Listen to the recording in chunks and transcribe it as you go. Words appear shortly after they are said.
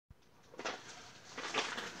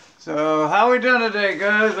So how we doing today,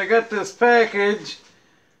 guys? I got this package.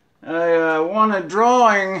 I won a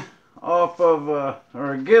drawing off of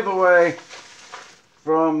or a giveaway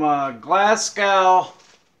from Glasgow,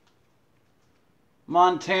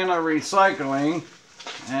 Montana Recycling,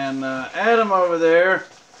 and Adam over there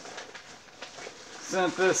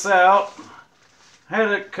sent this out.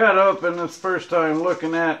 Had it cut open this first time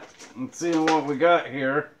looking at and seeing what we got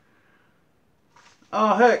here.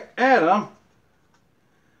 Oh heck, Adam!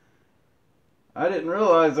 I didn't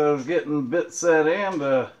realize I was getting bit set and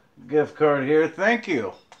a gift card here. Thank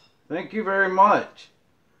you. Thank you very much.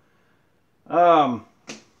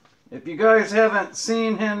 If you guys haven't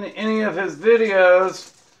seen any of his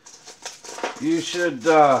videos, you should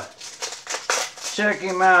check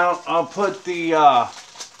him out. I'll put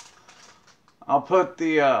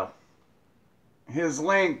his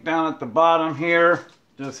link down at the bottom here.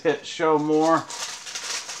 Just hit show more.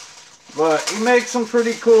 But he makes some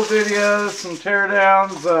pretty cool videos, some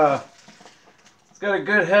teardowns. He's got a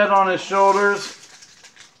good head on his shoulders.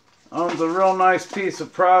 Owns a real nice piece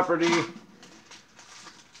of property.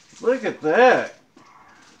 Look at that.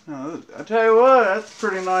 I tell you what, that's a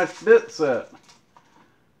pretty nice bit set.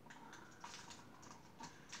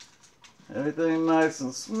 Everything nice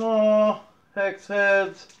and small. Hex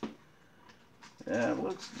heads. Yeah, it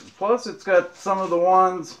looks. Plus, it's got some of the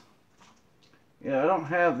ones. Yeah, I don't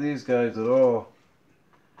have these guys at all.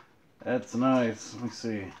 That's nice. Let me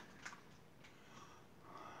see.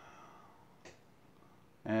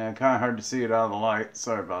 Yeah, kind of hard to see it out of the light.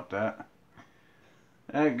 Sorry about that.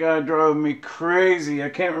 That guy drove me crazy. I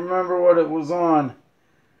can't remember what it was on.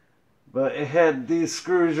 But it had these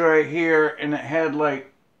screws right here, and it had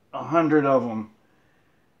like 100 of them.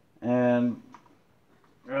 And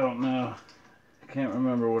I don't know. I can't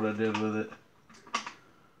remember what I did with it.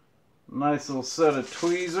 Nice little set of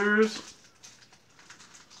tweezers.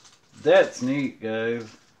 That's neat, guys.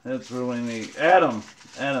 That's really neat. Adam,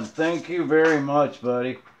 thank you very much,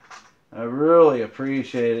 buddy. I really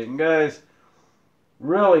appreciate it. And guys,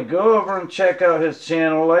 really go over and check out his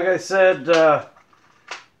channel. Like I said,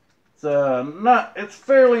 it's a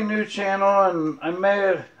fairly new channel, and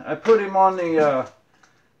I put him on the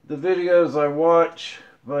videos I watch,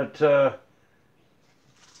 but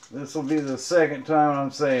this will be the second time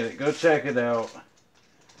I'm saying it. Go check it out.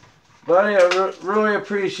 Buddy, I really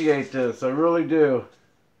appreciate this. I really do.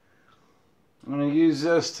 I'm going to use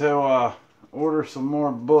this to order some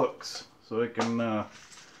more books so I can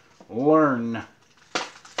learn.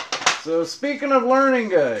 So speaking of learning,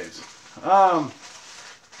 guys. Oh,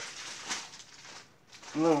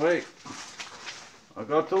 wait. I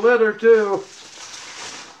got the letter too.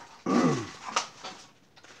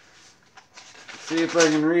 See if I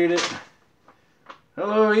can read it.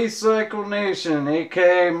 Hello, E-Cycle Nation,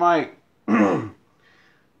 aka Mike.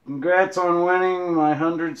 Congrats on winning my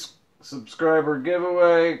 100 subscriber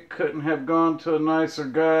giveaway. Couldn't have gone to a nicer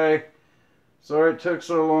guy. Sorry it took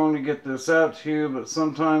so long to get this out to you, but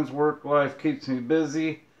sometimes work life keeps me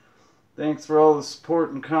busy. Thanks for all the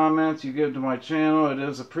support and comments you give to my channel. It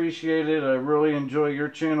is appreciated. I really enjoy your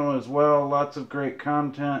channel as well. Lots of great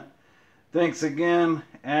content. Thanks again,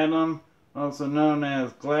 Adam, also known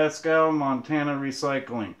as Glasgow, Montana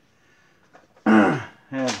Recycling.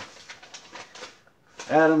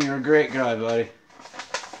 Adam, you're a great guy, buddy.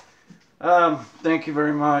 Thank you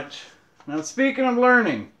very much. Now, speaking of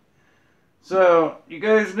learning, so you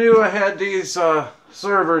guys knew I had these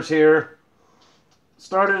servers here.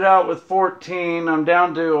 Started out with 14. I'm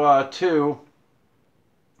down to 2.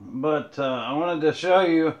 But I wanted to show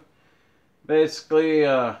you, basically,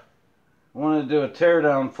 wanted to do a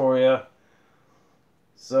teardown for you.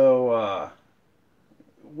 So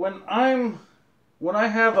when I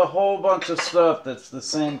have a whole bunch of stuff that's the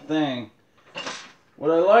same thing,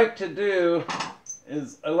 what I like to do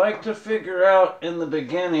is I like to figure out in the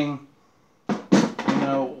beginning, you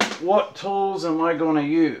know, what tools am I going to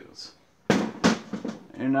use?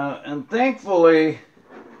 You know, and thankfully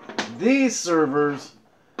these servers,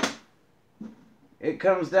 it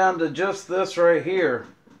comes down to just this right here.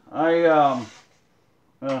 Oh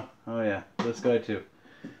yeah, this guy too.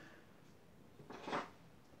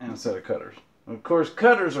 And a set of cutters. Of course,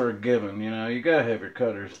 cutters are a given, you know, you gotta have your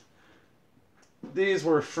cutters. These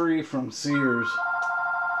were free from Sears.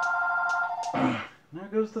 There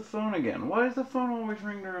goes the phone again. Why does the phone always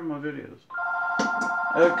ring during my videos?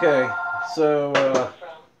 Okay, so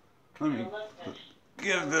let me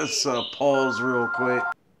give this a pause real quick.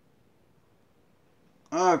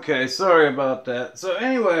 Okay, sorry about that. So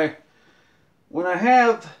anyway, when I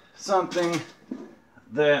have something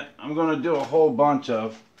that I'm going to do a whole bunch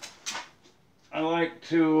of, I like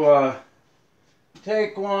to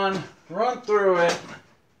take one, run through it,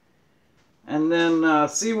 and then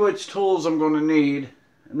see which tools I'm going to need.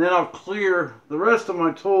 And then I'll clear the rest of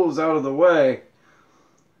my tools out of the way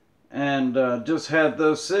and just have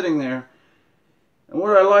those sitting there. And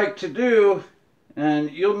what I like to do, and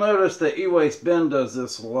you'll notice that E-Waste Ben does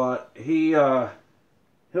this a lot, he'll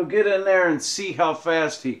get in there and see how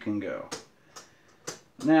fast he can go.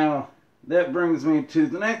 Now, that brings me to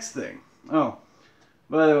the next thing. Oh,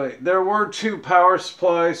 by the way, there were 2 power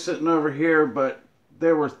supplies sitting over here, but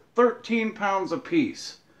they were 13 pounds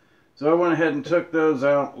apiece. So I went ahead and took those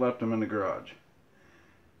out, left them in the garage.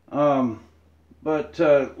 But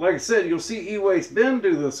like I said, you'll see E-Waste Ben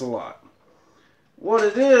do this a lot. What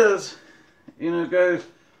it is, you know, guys,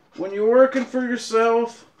 when you're working for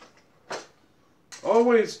yourself,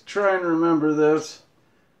 always try and remember this.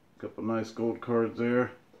 A couple nice gold cards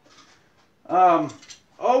there.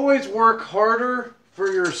 Always work harder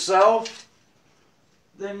for yourself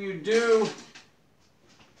than you do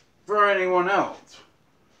for anyone else.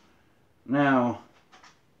 Now,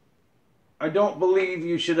 I don't believe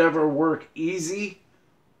you should ever work easy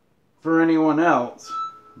for anyone else.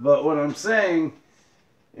 But what I'm saying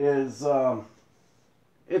is,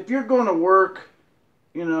 if you're going to work,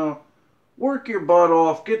 you know, work your butt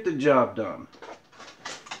off, get the job done.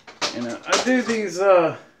 You know, I do these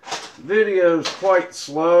videos quite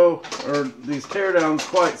slow, or these teardowns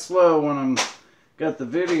quite slow when I'm got the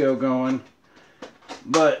video going.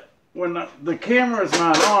 But when the camera's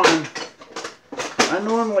not on, I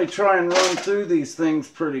normally try and run through these things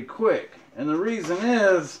pretty quick. And the reason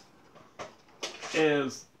is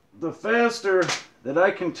the faster that I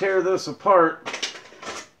can tear this apart,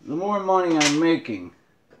 the more money I'm making.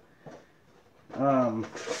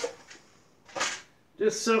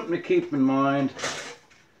 Just something to keep in mind.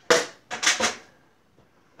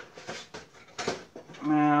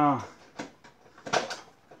 Now,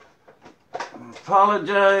 I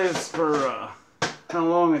apologize for how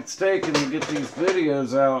long it's taken to get these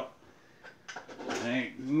videos out.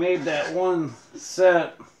 I made that one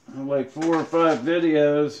set of like 4 or 5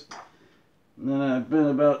 videos, and then I've been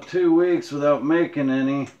about 2 weeks without making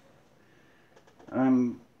any.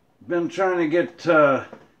 I've been trying to get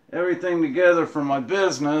everything together for my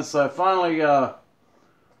business. I finally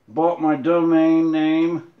bought my domain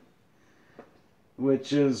name,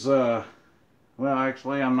 which is, well,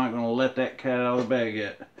 actually, I'm not going to let that cat out of the bag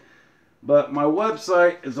yet. But my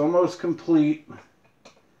website is almost complete.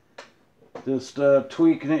 Just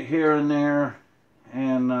tweaking it here and there.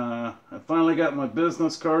 And I finally got my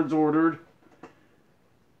business cards ordered.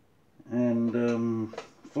 And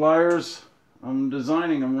flyers, I'm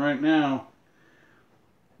designing them right now.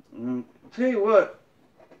 I'll tell you what,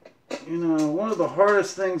 you know, one of the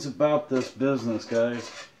hardest things about this business,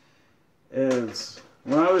 guys, is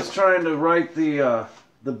when I was trying to write the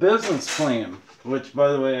business plan, which,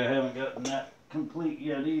 by the way, I haven't gotten that complete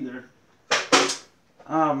yet either.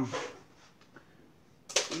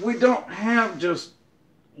 We don't have just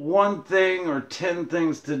one thing or 10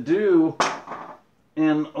 things to do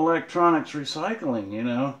in electronics recycling, you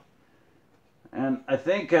know. And I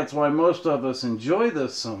think that's why most of us enjoy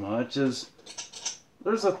this so much, is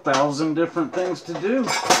there's 1,000 different things to do.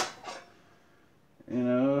 You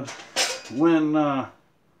know, when I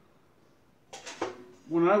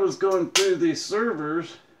was going through these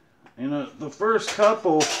servers, you know, the first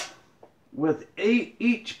couple, with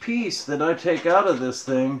each piece that I take out of this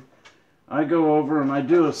thing, I go over and I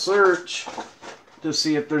do a search to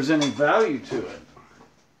see if there's any value to it.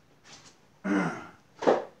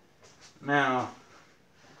 Now,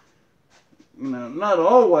 you know, not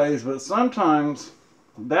always, but sometimes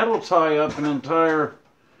that'll tie up an entire,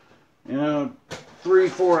 you know,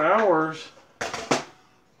 3-4 hours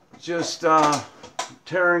just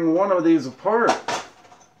tearing one of these apart.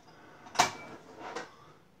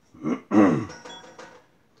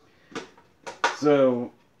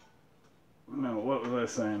 So, no, what was I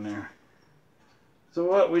saying there? So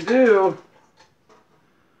what we do,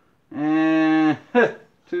 and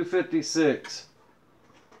 256.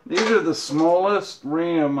 These are the smallest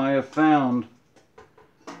RAM I have found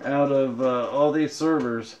out of all these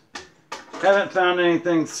servers. Haven't found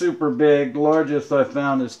anything super big. The largest I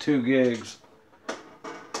found is 2 gigs.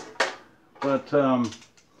 But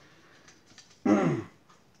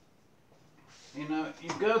you know, you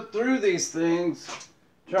go through these things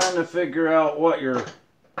trying to figure out what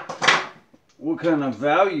kind of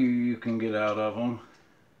value you can get out of them.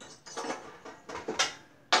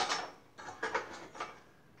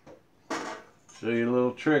 Show you a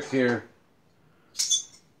little trick here.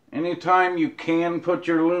 Anytime you can put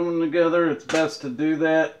your aluminum together, it's best to do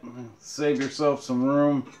that. Save yourself some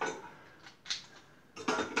room.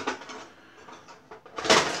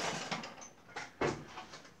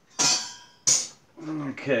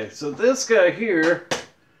 Okay, so this guy here,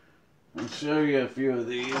 I'll show you a few of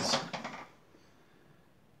these.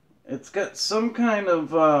 It's got some kind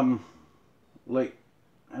of, like,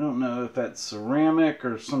 I don't know if that's ceramic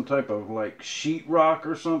or some type of, like, sheetrock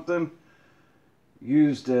or something,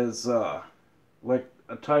 used as, like,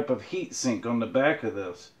 a type of heat sink on the back of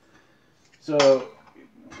this. So,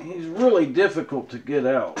 he's really difficult to get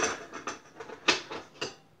out.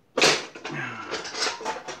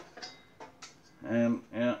 And,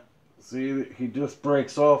 yeah, see, he just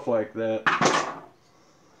breaks off like that.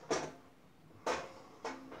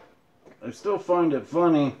 I still find it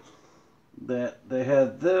funny that they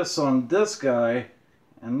had this on this guy,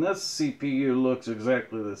 and this CPU looks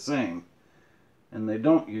exactly the same. And they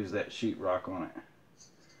don't use that sheetrock on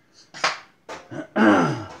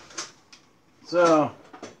it. So,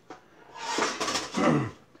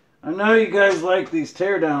 I know you guys like these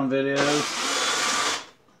teardown videos.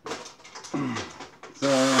 So,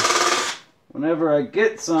 whenever I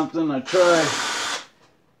get something, I try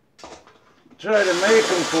to make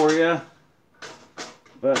them for you.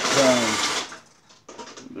 But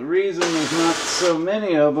the reason there's not so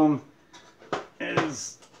many of them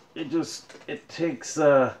is it takes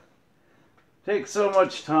so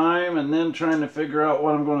much time, and then trying to figure out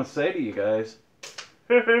what I'm going to say to you guys.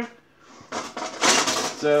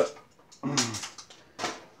 So,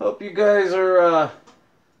 hope you guys are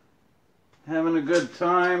having a good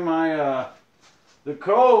time. The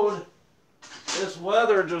cold, this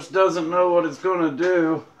weather just doesn't know what it's going to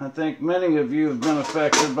do. I think many of you have been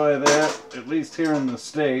affected by that, at least here in the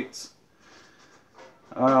States.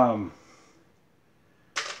 Thought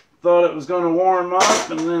it was going to warm up,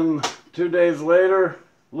 and then 2 days later,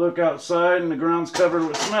 look outside and the ground's covered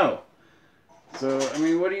with snow. So, I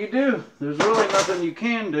mean, what do? There's really nothing you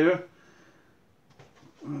can do.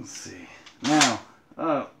 Let's see. Now,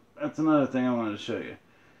 that's another thing I wanted to show you.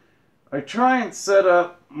 I try and set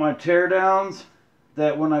up my teardowns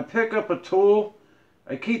that when I pick up a tool,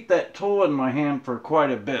 I keep that tool in my hand for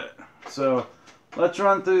quite a bit. So, let's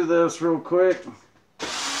run through this real quick.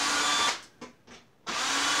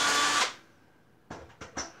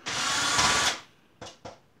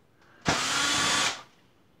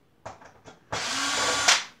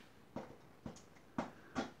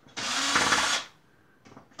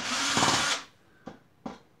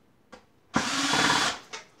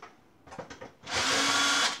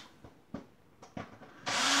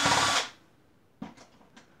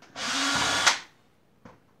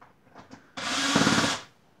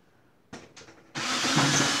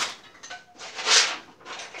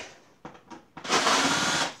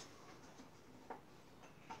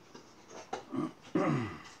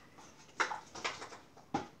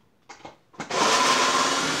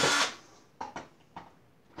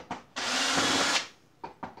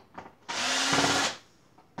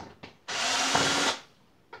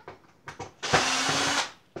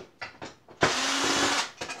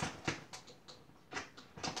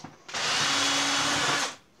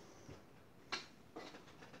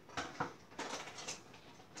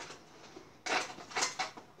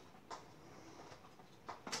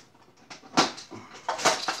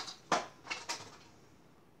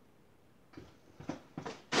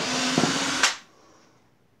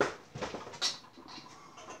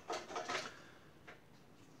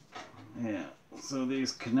 So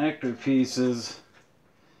these connector pieces,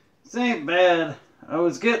 this ain't bad. I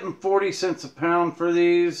was getting 40 cents a pound for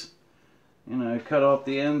these. You know, I cut off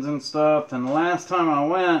the ends and stuff. And the last time I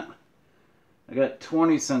went, I got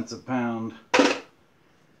 20 cents a pound.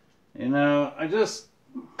 You know,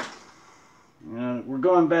 we're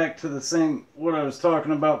going back to the same, what I was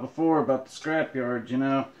talking about before about the scrap yards, you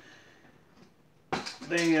know.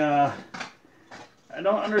 I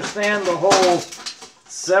don't understand the whole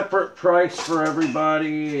separate price for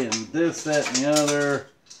everybody and this, that, and the other.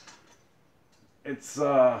 It's,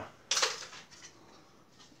 I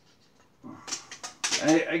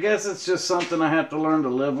guess it's just something I have to learn to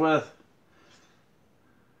live with.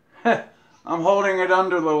 I'm holding it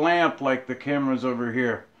under the lamp like the camera's over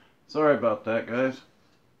here. Sorry about that, guys.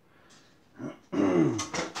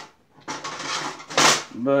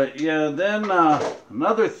 But yeah, then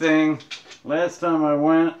another thing, last time I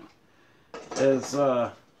went, is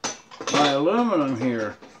my aluminum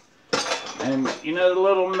here. And you know the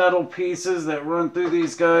little metal pieces that run through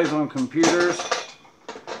these guys on computers?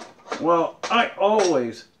 Well, I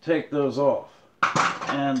always take those off.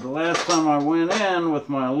 And the last time I went in with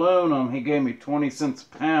my aluminum, he gave me 20 cents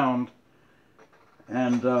a pound.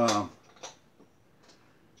 And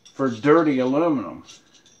for dirty aluminum.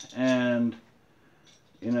 And,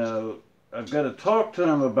 you know, I've got to talk to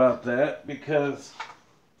him about that because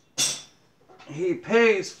he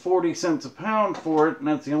pays 40 cents a pound for it, and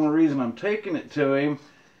that's the only reason I'm taking it to him.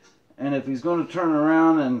 And if he's going to turn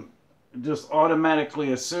around and just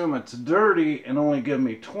automatically assume it's dirty and only give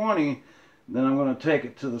me 20, then I'm going to take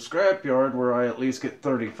it to the scrapyard where I at least get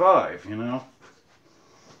 35, you know.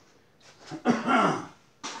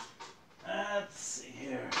 Let's see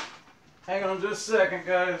here. Hang on just a second,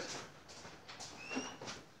 guys.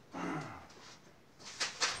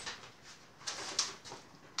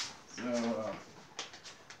 So,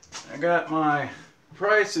 I got my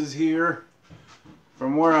prices here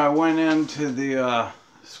from where I went into the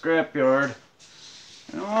scrapyard.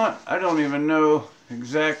 You know what? I don't even know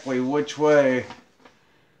exactly which way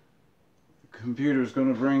the computer's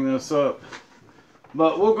going to bring this up.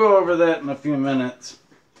 But we'll go over that in a few minutes.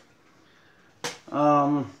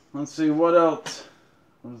 Let's see, what else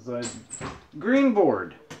was I... Green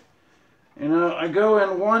board. You know, I go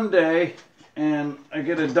in one day and I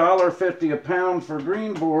get $1.50 a pound for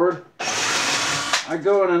green board. I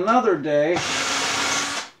go in another day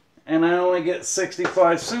and I only get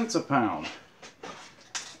 65 cents a pound.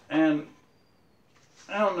 And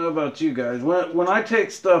I don't know about you guys. When I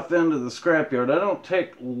take stuff into the scrapyard, I don't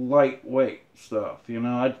take lightweight stuff. You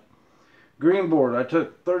know, green board, I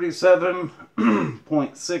took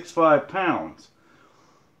 37.65 pounds.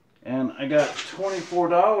 And I got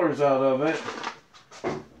 $24 out of it.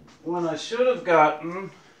 When I should have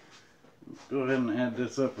gotten, let's go ahead and add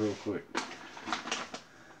this up real quick.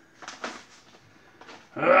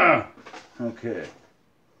 Okay.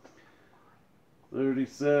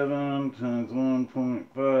 37 times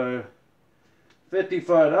 1.5,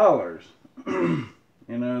 $55.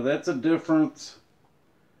 You know, that's a difference.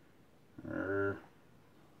 That's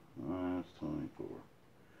 24.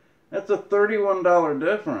 That's a $31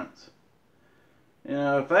 difference. You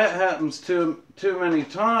know, if that happens too many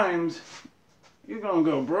times, you're gonna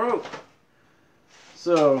go broke.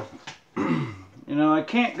 So, you know, I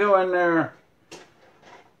can't go in there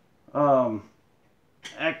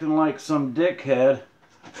acting like some dickhead,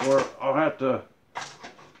 or I'll have to,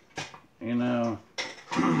 you know,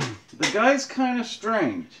 the guy's kind of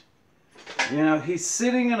strange. You know, he's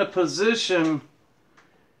sitting in a position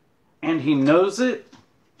and he knows it,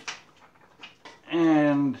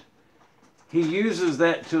 and he uses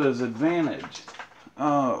that to his advantage.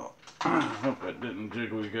 Oh, I hope that didn't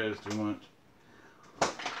jiggle you guys too much.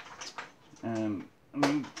 And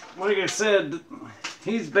like I said,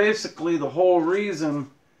 he's basically the whole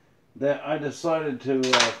reason that I decided to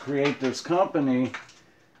create this company,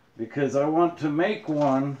 because I want to make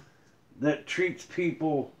one that treats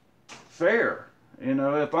people fair. You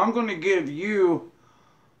know, if I'm going to give you,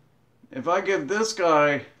 if I give this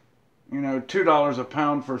guy, you know, $2 a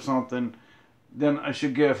pound for something, then I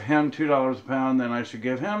should give him $2 a pound, then I should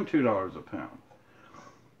give him $2 a pound.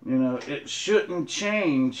 You know, it shouldn't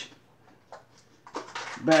change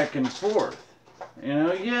back and forth. You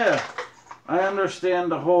know, yeah, I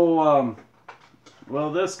understand the whole,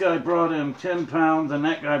 well, this guy brought in 10 pounds and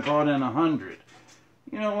that guy brought in 100.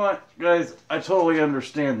 You know what, guys, I totally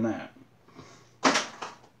understand that.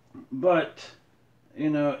 But, you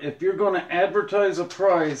know, if you're going to advertise a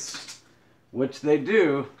price, which they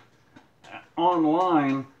do,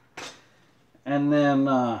 online, and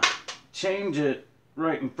then change it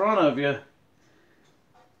right in front of you.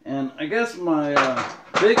 And I guess my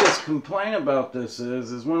biggest complaint about this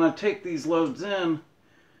is when I take these loads in,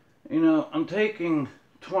 you know, I'm taking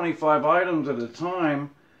 25 items at a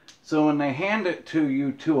time, so when they hand it to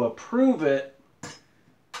you to approve it,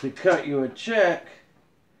 to cut you a check,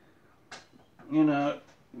 you know,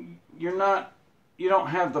 you don't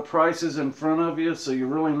have the prices in front of you, so you're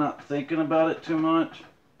really not thinking about it too much.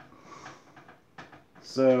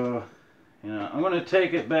 So, you know, I'm going to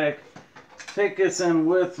take it back, take this in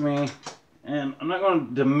with me, and I'm not going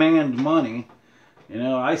to demand money. You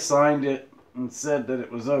know, I signed it and said that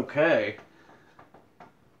it was okay.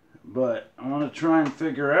 But I want to try and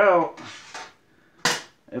figure out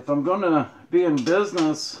if I'm going to be in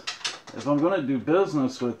business, if I'm going to do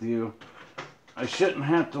business with you, I shouldn't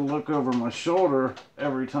have to look over my shoulder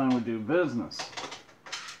every time we do business.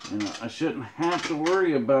 You know, I shouldn't have to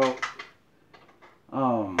worry about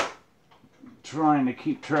trying to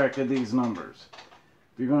keep track of these numbers.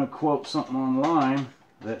 If you're going to quote something online,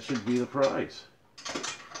 that should be the price.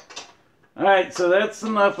 Alright, so that's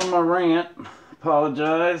enough of my rant.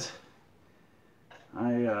 Apologize.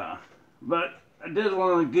 But I did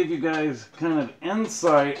want to give you guys kind of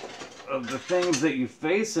insight of the things that you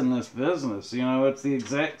face in this business. You know, it's the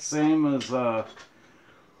exact same as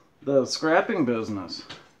the scrapping business.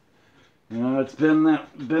 You know, it's been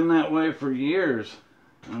that way for years.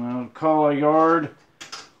 You know, call a yard,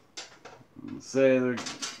 Say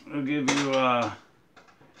they'll give you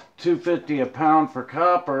 $2.50 a pound for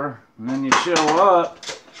copper, and then you show up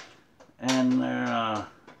and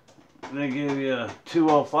they give you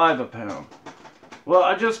 $2.05 a pound. Well,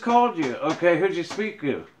 I just called you. Okay, who'd you speak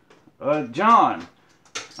to? John.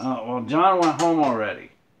 Well, John went home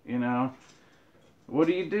already. You know, what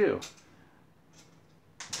do you do?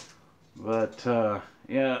 But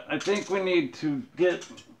yeah, I think we need to get,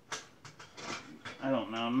 I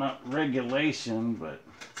don't know, not regulation, but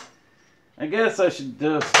I guess I should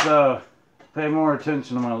just pay more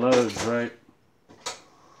attention to my loads, right?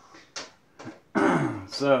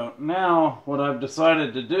 So now what I've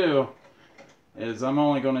decided to do is I'm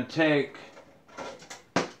only going to take,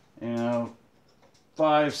 you know,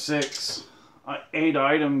 5, 6, 8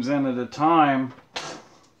 items in at a time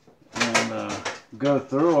and go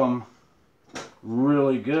through them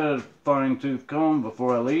really good, fine-tooth comb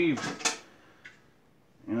before I leave.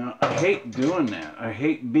 You know, I hate doing that. I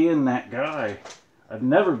hate being that guy. I've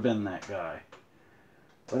never been that guy.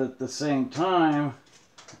 But at the same time,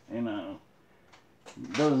 you know,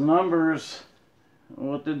 those numbers,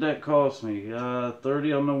 what did that cost me?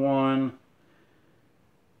 30 on the one.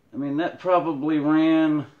 I mean, that probably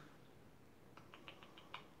ran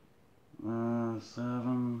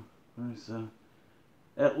 7, 37,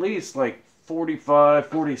 at least like $45,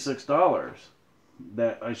 $46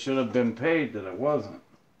 that I should have been paid that I wasn't.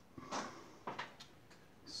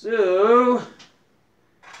 So,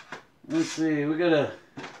 let's see, we gotta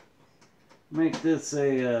make this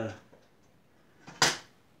a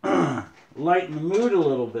lighten the mood a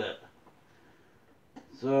little bit.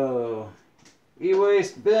 So,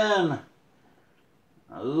 e-waste bin.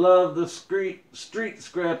 I love the street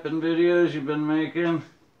scrapping videos you've been making.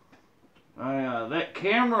 That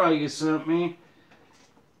camera you sent me,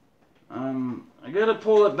 I gotta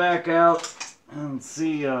pull it back out and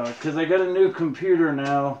see, because I got a new computer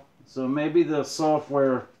now, so maybe the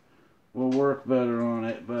software will work better on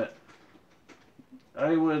it, but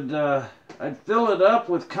I'd fill it up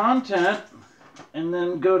with content and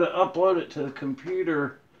then go to upload it to the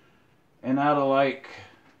computer, and out of like,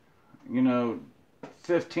 you know,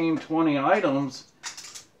 15, 20 items,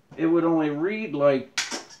 it would only read like,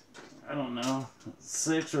 I don't know,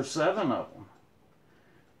 6 or 7 of them.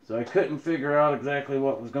 So I couldn't figure out exactly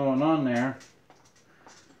what was going on there.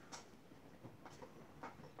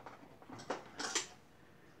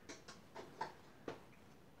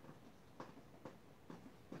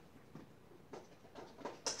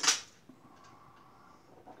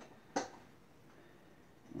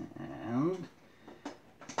 And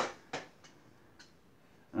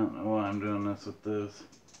I don't know why I'm doing this with this.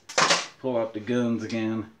 Pull out the guns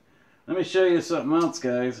again. Let me show you something else,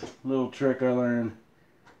 guys. A little trick I learned.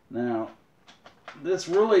 Now, this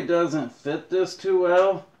really doesn't fit this too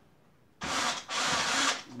well,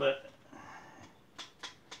 but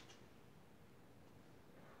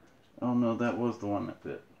oh no, that was the one that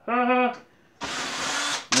fit. Haha.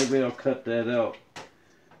 Maybe I'll cut that out.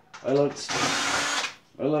 I look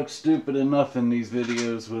stupid enough in these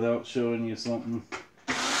videos without showing you something.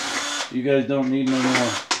 You guys don't need no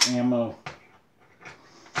more ammo.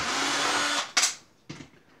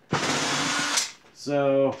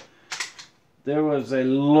 So there was a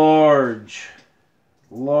large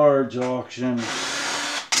auction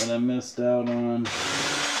that I missed out on.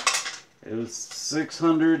 It was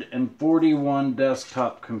 641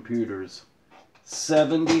 desktop computers,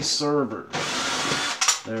 70 servers.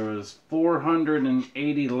 There was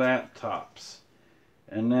 480 laptops,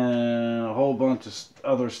 and then a whole bunch of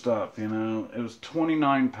other stuff, you know. It was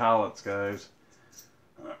 29 pallets, guys.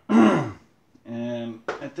 And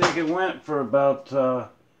I think it went for about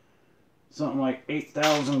something like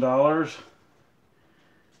 $8,000.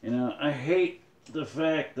 You know, I hate the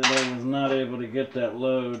fact that I was not able to get that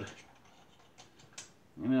load.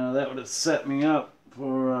 You know, that would have set me up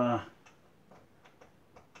for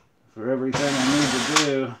everything I need to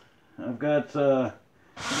do. I've got, you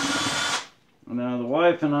know, the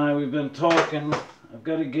wife and I, we've been talking. I've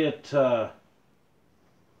got to get, a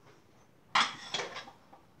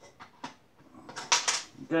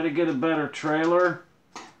better trailer,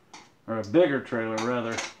 or a bigger trailer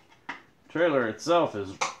rather. Trailer itself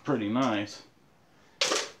is pretty nice.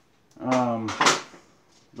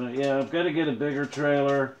 But yeah, I've got to get a bigger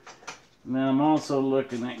trailer. And then I'm also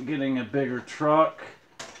looking at getting a bigger truck.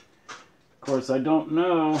 Of course, I don't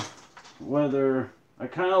know whether, I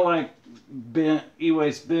kind of like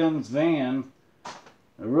E-Waste Ben's van. I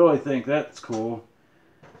really think that's cool.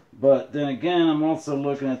 But then again, I'm also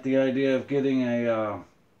looking at the idea of getting a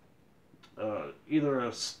either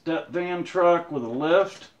a step van truck with a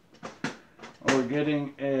lift, or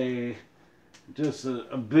getting a just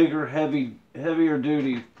a bigger, heavier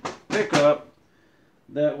duty pickup.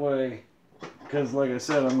 That way, because like I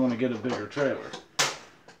said, I'm going to get a bigger trailer.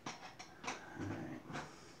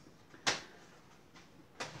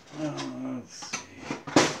 Let's see.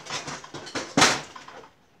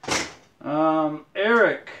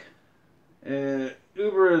 Eric,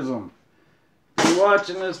 Uberism. If you're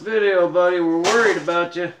watching this video, buddy, we're worried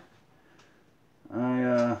about you.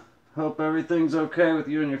 I hope everything's okay with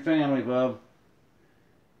you and your family, bub.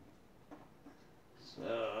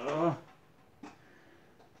 So,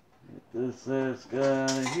 get this guy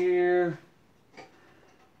out of here.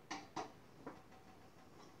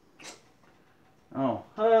 Oh,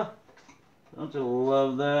 huh? Don't you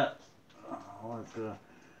love that? Oh, let the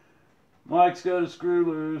mics go to screw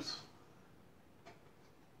loose.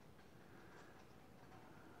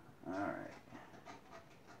 Alright.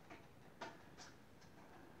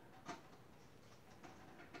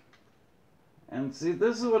 And see,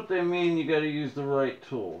 this is what they mean, you gotta use the right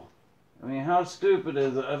tool. I mean, how stupid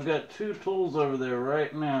is it? I've got two tools over there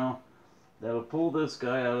right now that'll pull this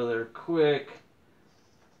guy out of there quick,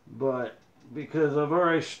 but because I've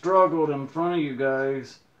already struggled in front of you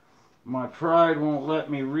guys, my pride won't let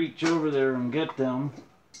me reach over there and get them.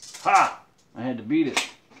 Ha! I had to beat it.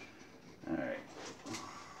 Alright.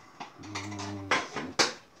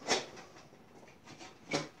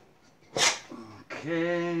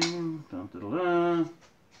 Okay. Dun, dun, dun.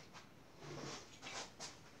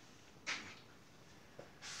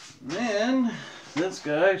 Then this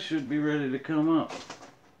guy should be ready to come up.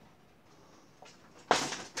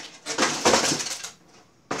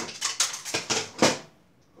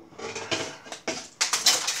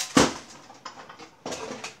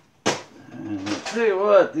 And I'll tell you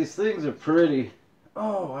what, these things are pretty.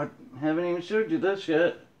 Oh, I haven't even showed you this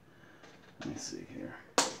yet. Let me see here.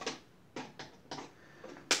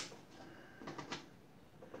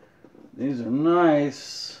 These are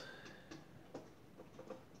nice,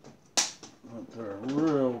 but they're a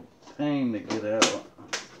real pain to get out.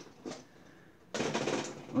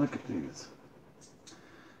 Look at these.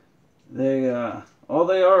 They, all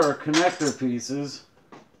they are connector pieces.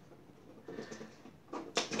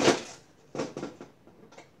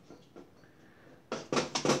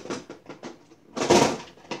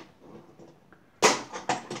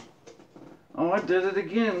 Oh, I did it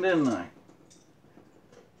again, didn't I?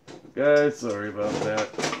 Guys, sorry about that.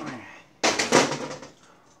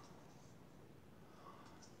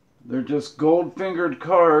 They're just gold-fingered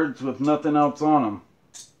cards with nothing else on them.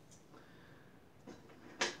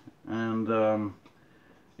 And,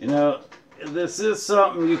 you know, this is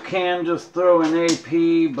something you can just throw in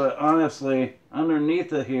AP, but honestly,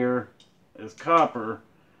 underneath it here is copper.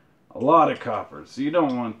 A lot of copper, so you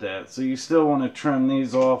don't want that. So you still want to trim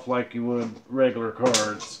these off like you would regular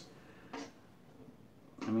cards.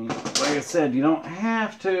 I mean, like I said, you don't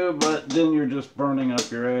have to, but then you're just burning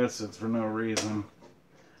up your acids for no reason.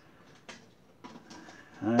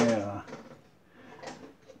 I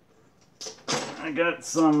got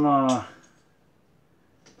some, I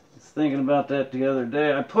was thinking about that the other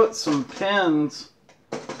day. I put some pins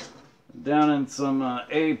down in some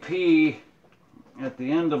AP at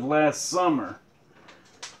the end of last summer.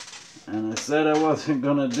 And I said I wasn't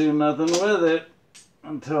going to do nothing with it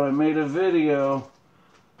until I made a video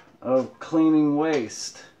of cleaning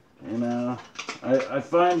waste. You know, I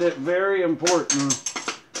find it very important.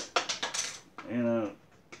 You know,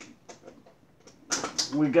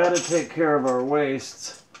 we got to take care of our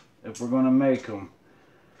wastes if we're going to make them.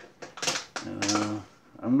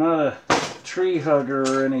 I'm not a tree hugger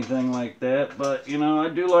or anything like that, but you know, I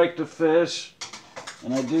do like to fish,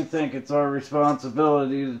 and I do think it's our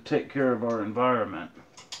responsibility to take care of our environment.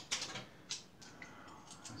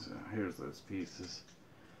 So here's those pieces.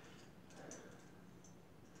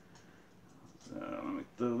 So let me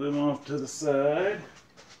throw them off to the side.